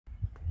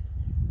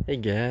Hey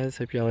guys,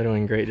 hope y'all are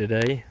doing great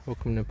today.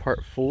 Welcome to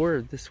part 4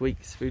 of this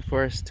week's Food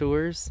Forest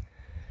Tours.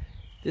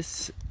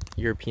 This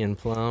European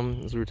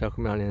plum, as we were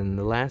talking about in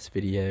the last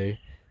video,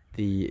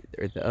 the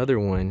other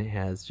one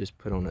has just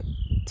put on a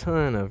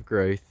ton of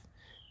growth.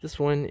 This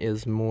one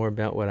is more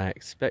about what I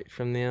expect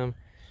from them.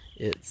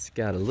 It's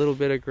got a little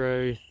bit of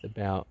growth,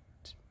 about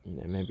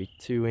maybe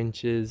 2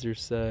 inches or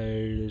so.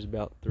 There's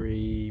about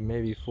 3,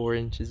 maybe 4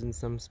 inches in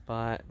some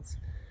spots.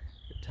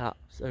 The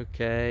top's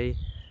okay,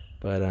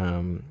 but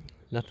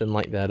nothing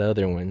like that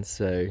other one,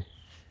 so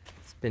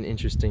it's been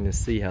interesting to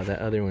see how that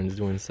other one's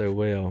doing so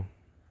well.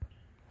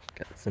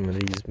 Got some of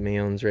these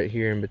mounds right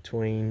here in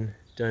between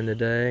done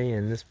today,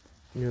 and this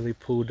newly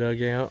pulled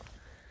dug out.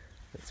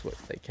 That's what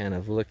they kind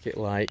of look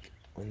like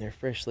when they're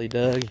freshly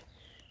dug.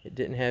 It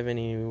didn't have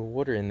any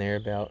water in there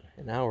about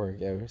an hour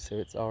ago, so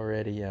it's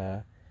already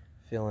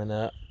filling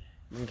up.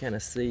 You can kind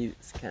of see,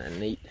 it's kind of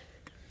neat.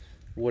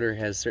 Water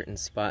has certain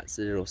spots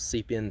that it'll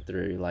seep in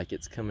through, like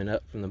it's coming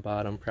up from the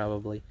bottom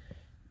probably.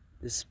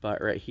 This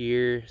spot right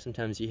here,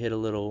 sometimes you hit a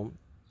little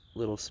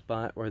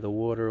spot where the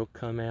water will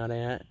come out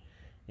at,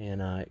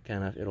 and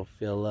it'll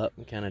fill up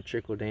and kind of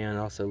trickle down. It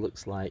also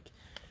looks like,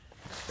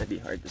 that'd be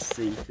hard to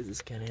see because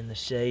it's kind of in the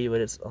shade, but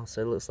it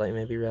also looks like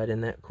maybe right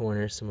in that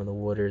corner some of the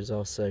water is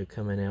also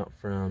coming out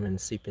from and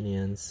seeping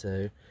in.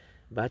 So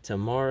by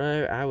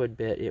tomorrow, I would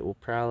bet it will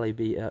probably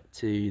be up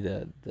to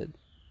the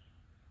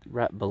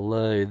right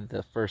below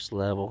the first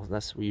level.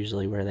 That's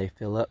usually where they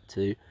fill up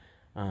to,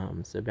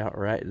 so about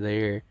right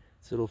there.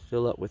 So it'll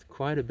fill up with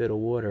quite a bit of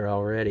water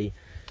already.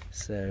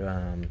 So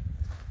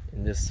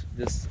and this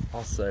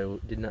also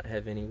did not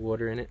have any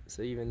water in it,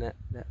 so even that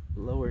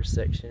lower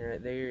section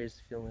right there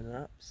is filling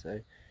up. So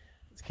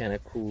it's kind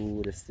of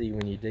cool to see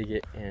when you dig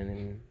it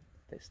and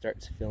it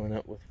starts filling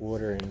up with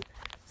water. And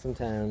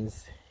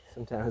sometimes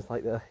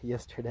like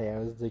yesterday I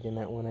was digging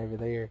that one over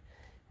there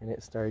and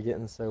it started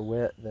getting so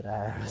wet that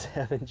I was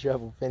having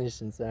trouble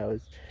finishing, so I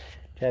was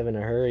having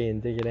to hurry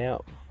and dig it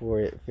out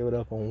before it filled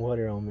up on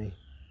water on me.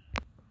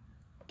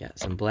 Got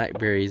some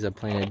blackberries I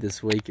planted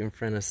this week in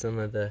front of some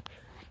of the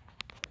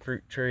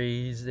fruit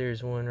trees.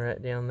 There's one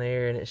right down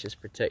there, and it's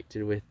just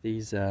protected with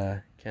these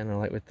kind of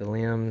like with the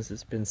limbs.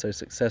 It's been so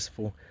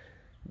successful,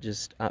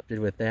 just opted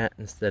with that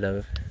instead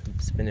of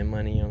spending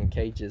money on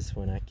cages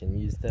when I can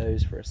use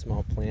those for a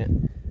small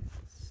plant.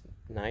 It's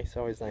nice,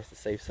 always nice to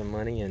save some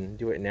money and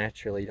do it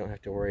naturally. You don't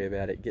have to worry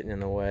about it getting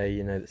in the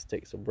way. The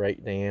sticks will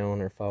break down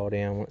or fall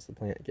down once the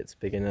plant gets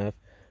big enough.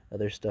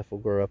 Other stuff will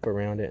grow up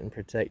around it and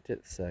protect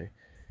it. So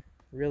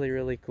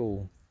really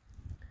cool.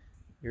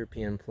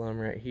 European plum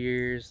right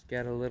here's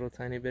got a little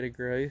tiny bit of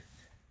growth,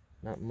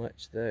 not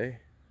much though.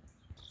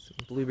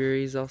 Some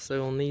blueberries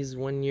also on these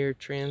 1-year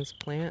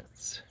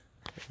transplants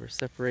that were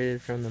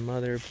separated from the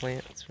mother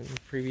plants from the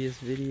previous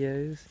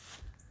videos.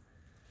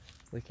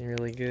 Looking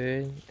really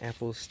good.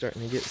 Apples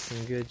starting to get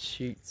some good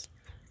shoots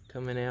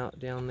coming out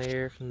down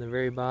there from the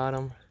very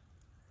bottom.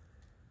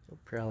 We'll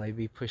probably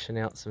be pushing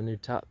out some new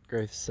top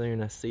growth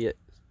soon. I see it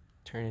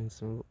turning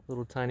some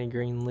little tiny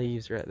green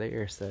leaves right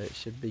there, so it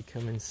should be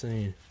coming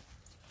soon.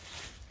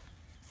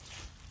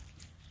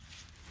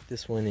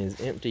 This one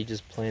is empty,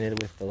 just planted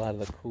with a lot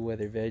of the cool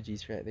weather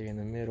veggies right there in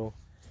the middle.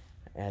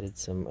 I added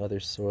some other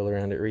soil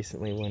around it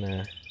recently when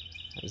I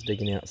was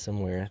digging out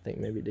somewhere. I think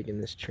maybe digging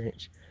this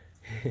trench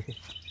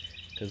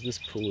because this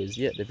pool is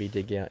yet to be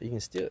dug out. You can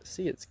still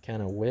see it's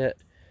kind of wet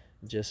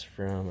just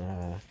from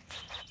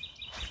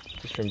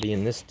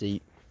being this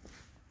deep,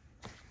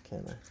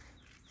 kind of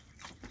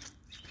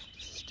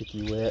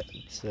sticky wet.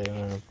 So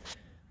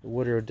the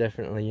water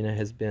definitely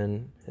has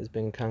been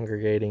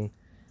congregating,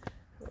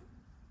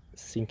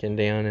 sinking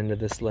down into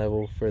this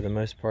level for the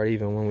most part.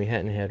 Even when we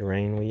hadn't had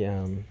rain, we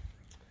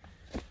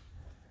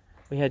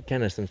had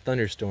kind of some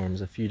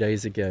thunderstorms a few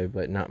days ago,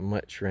 but not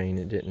much rain.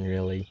 It didn't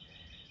really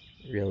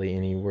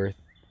any worth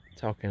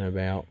talking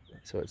about.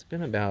 So it's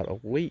been about a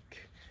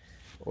week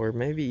or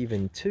maybe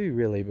even 2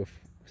 really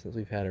since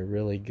we've had a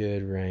really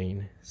good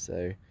rain. So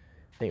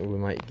I think we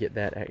might get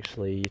that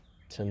actually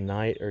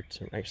tonight, or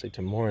actually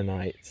tomorrow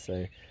night.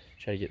 So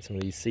try to get some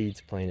of these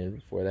seeds planted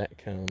before that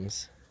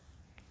comes.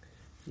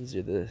 These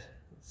are the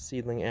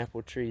seedling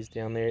apple trees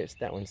down there.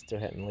 That one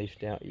still hadn't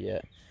leafed out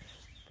yet,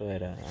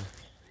 but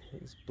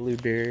these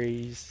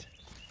blueberries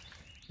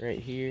right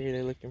here,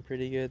 they're looking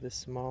pretty good, the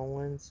small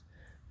ones.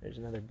 There's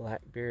another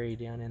blackberry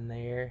down in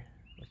there,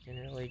 looking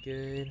really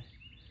good.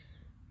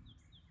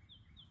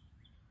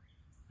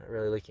 Not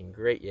really looking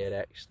great yet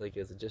actually,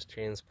 because I just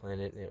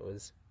transplanted and it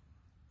was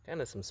kind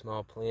of some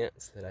small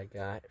plants that I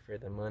got for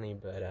the money,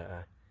 but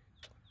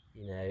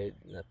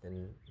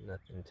nothing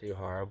too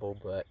horrible,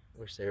 but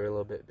wish they were a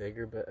little bit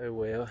bigger, but oh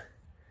well.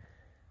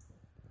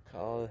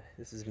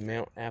 This is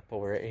Mount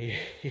Apple right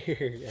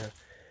here. Yeah.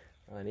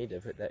 I need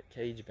to put that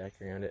cage back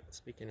around it.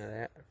 Speaking of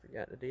that, I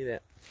forgot to do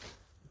that.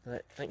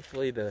 But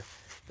thankfully the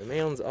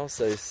mounds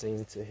also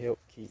seem to help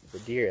keep the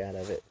deer out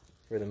of it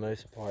for the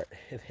most part.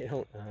 They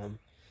don't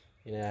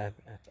I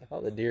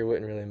thought the deer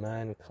wouldn't really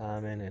mind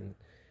climbing and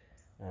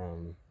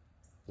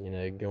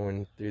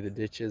going through the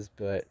ditches,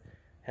 but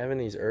having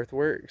these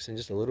earthworks and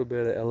just a little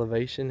bit of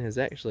elevation has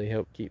actually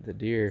helped keep the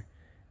deer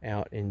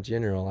out in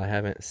general. I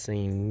haven't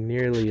seen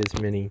nearly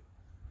as many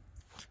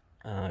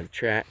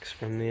tracks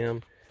from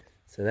them,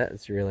 so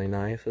that's really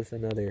nice. That's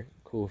another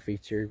cool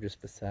feature,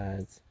 just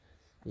besides,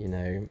 you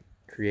know,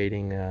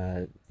 creating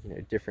you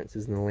know,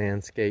 differences in the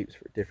landscapes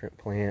for different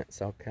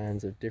plants, all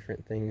kinds of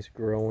different things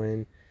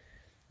growing,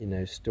 you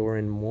know,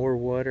 storing more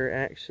water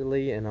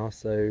actually, and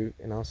also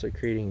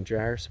creating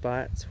drier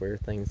spots where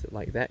things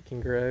like that can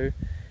grow,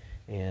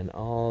 and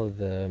all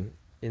the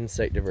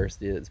insect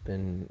diversity that's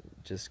been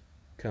just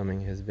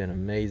coming has been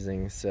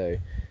amazing. So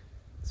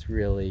it's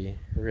really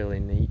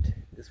neat.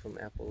 This one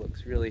apple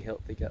looks really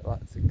healthy, got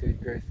lots of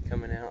good growth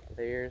coming out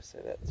there, so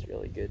that's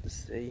really good to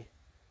see.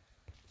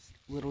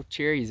 Little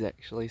cherries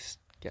actually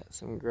got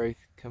some growth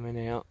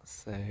coming out,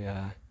 so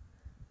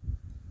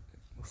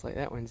looks like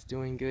that one's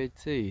doing good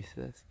too,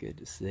 so that's good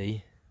to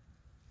see.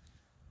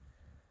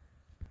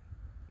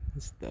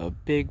 It's the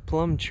big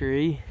plum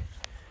tree.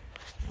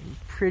 I'm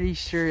pretty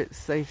sure it's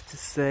safe to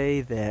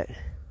say that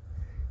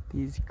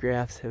these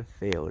grafts have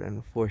failed,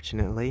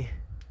 unfortunately,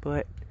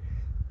 but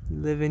you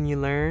live and you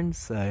learn,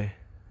 so I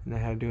know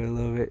how to do it a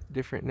little bit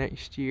different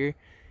next year.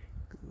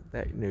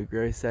 That new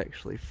growth's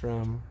actually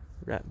from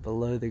right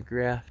below the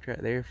graft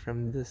right there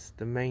from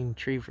the main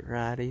tree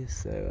variety,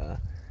 so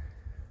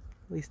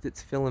at least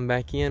it's filling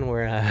back in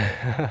where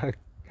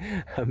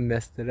I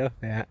messed it up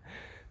at,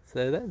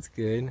 so that's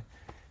good.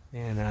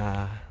 And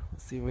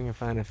let's see if we can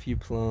find a few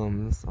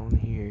plums on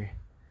here.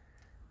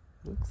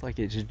 Looks like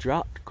it just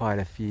dropped quite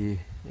a few.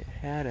 It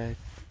had a,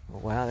 oh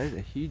wow, there's a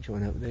huge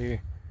one up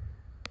there.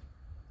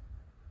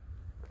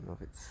 I don't know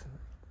if it's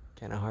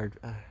kind of hard,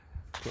 I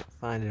can't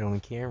find it on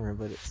camera,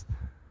 but it's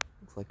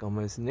looks like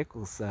almost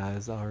nickel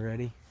size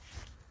already.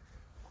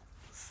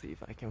 Let's see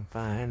if I can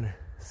find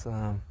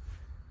some.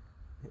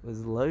 It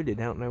was loaded,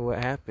 I don't know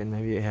what happened.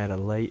 Maybe it had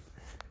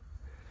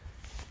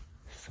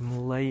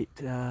some late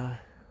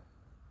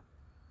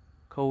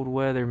cold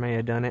weather may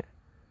have done it.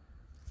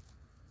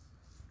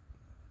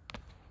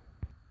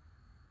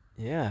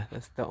 Yeah,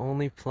 that's the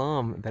only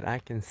plum that I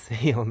can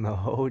see on the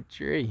whole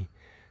tree.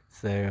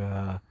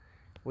 So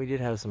we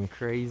did have some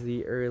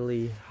crazy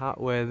early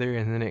hot weather,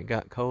 and then it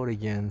got cold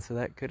again, so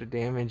that could have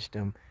damaged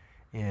them.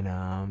 And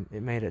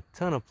it made a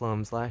ton of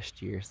plums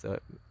last year, so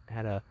it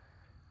had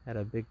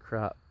a big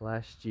crop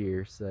last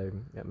year, so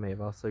that may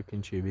have also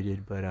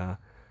contributed. But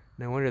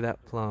no wonder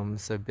that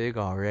plum's so big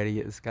already.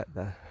 It's got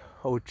the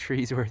whole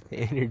tree's worth of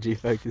energy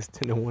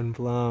focused into one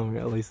plum, or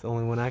at least the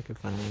only one I could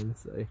find,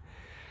 so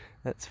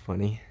that's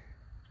funny.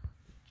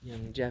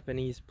 Young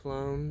Japanese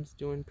plums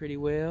doing pretty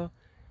well.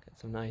 Got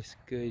some nice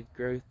good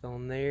growth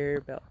on there,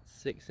 about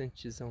 6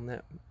 inches on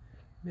that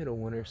middle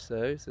one or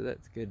so, so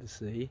that's good to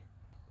see.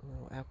 A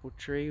little apple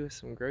tree with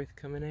some growth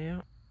coming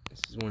out.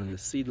 This is one of the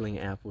seedling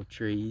apple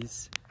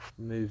trees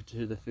moved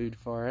to the food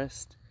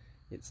forest.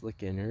 It's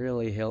looking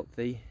really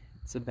healthy.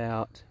 It's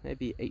about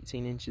maybe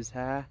 18 inches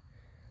high.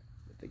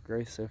 But the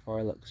growth so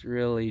far looks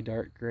really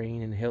dark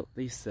green and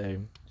healthy, so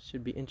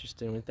should be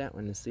interesting with that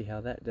one to see how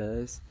that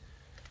does.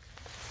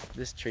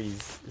 This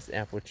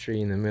apple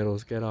tree in the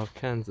middle's got all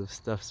kinds of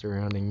stuff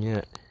surrounding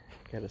it.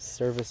 Got a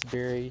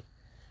serviceberry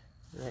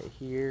right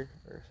here,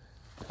 or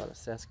called a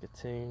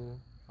Saskatoon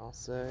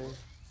also.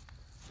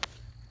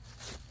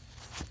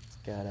 It's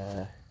got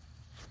a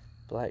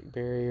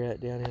blackberry right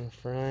down in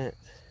front.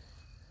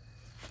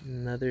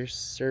 Another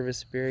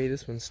serviceberry.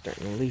 This one's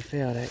starting to leaf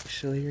out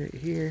actually right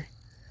here.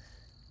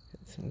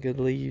 Got some good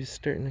leaves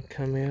starting to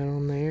come out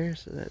on there,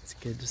 so that's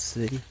good to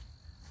see.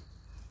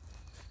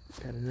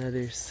 Got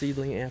another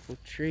seedling apple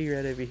tree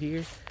right over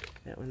here.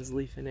 That one's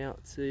leafing out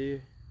too.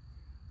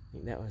 I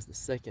think that was the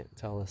second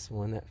tallest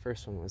one. That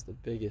first one was the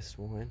biggest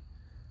one.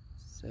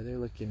 So they're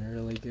looking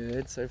really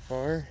good so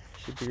far.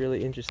 Should be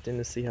really interesting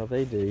to see how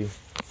they do.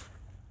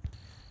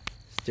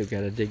 Still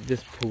got to dig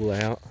this pool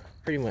out.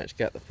 Pretty much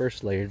got the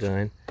first layer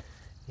done,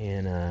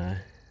 and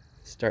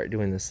start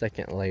doing the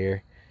second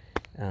layer.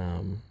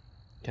 Kind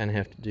of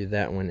have to do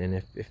that one, and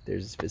if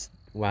it's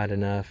wide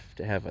enough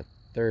to have a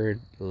third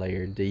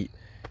layer deep,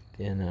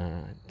 then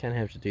kind of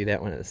have to do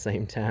that one at the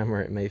same time,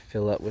 or it may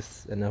fill up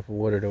with enough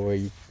water to where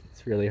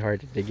it's really hard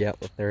to dig out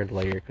the third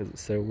layer because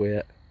it's so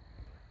wet.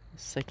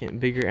 Second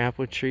bigger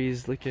apple tree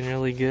is looking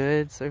really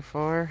good so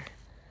far.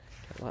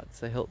 Got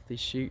lots of healthy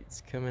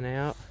shoots coming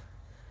out,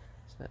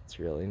 so that's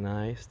really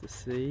nice to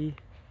see.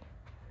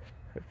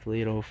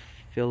 Hopefully it'll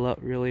fill up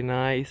really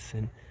nice,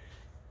 and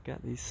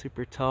got these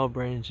super tall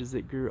branches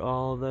that grew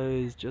all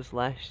those just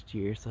last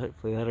year, so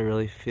hopefully that'll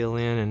really fill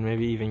in, and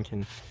maybe even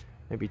can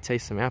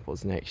taste some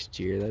apples next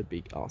year. That'd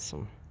be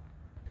awesome.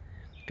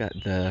 Got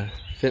the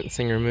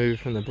fencing removed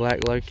from the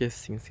black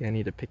locust. You can see I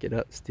need to pick it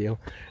up still.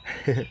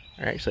 Or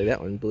actually that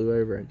one blew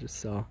over, I just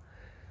saw.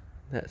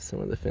 That's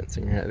some of the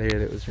fencing right there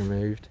that was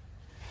removed.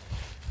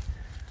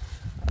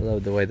 I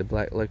love the way the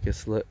black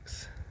locust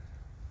looks.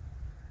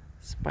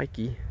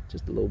 Spiky,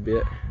 just a little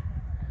bit,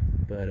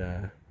 but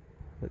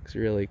looks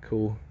really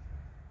cool.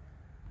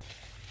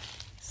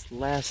 This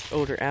last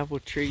older apple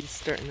tree is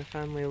starting to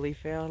finally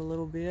leaf out a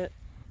little bit.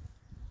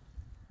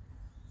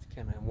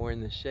 kind of more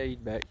in the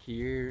shade back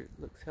here.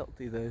 Looks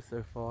healthy though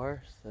so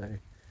far, so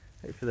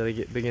hopefully they'll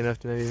get big enough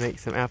to maybe make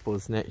some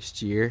apples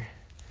next year.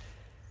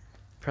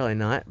 Probably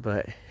not,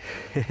 but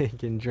you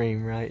can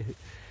dream, right?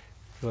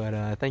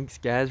 But thanks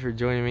guys for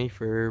joining me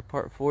for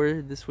part 4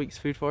 of this week's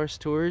Food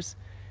Forest Tours.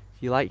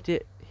 If you liked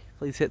it,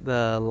 please hit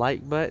the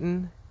like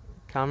button,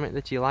 comment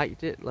that you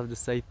liked it. Love to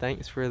say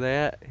thanks for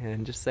that,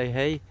 and just say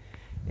hey.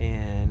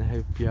 And I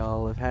hope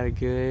y'all have had a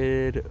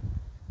good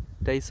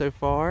day so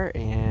far,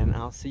 and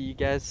I'll see you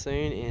guys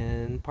soon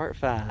in part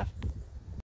 5.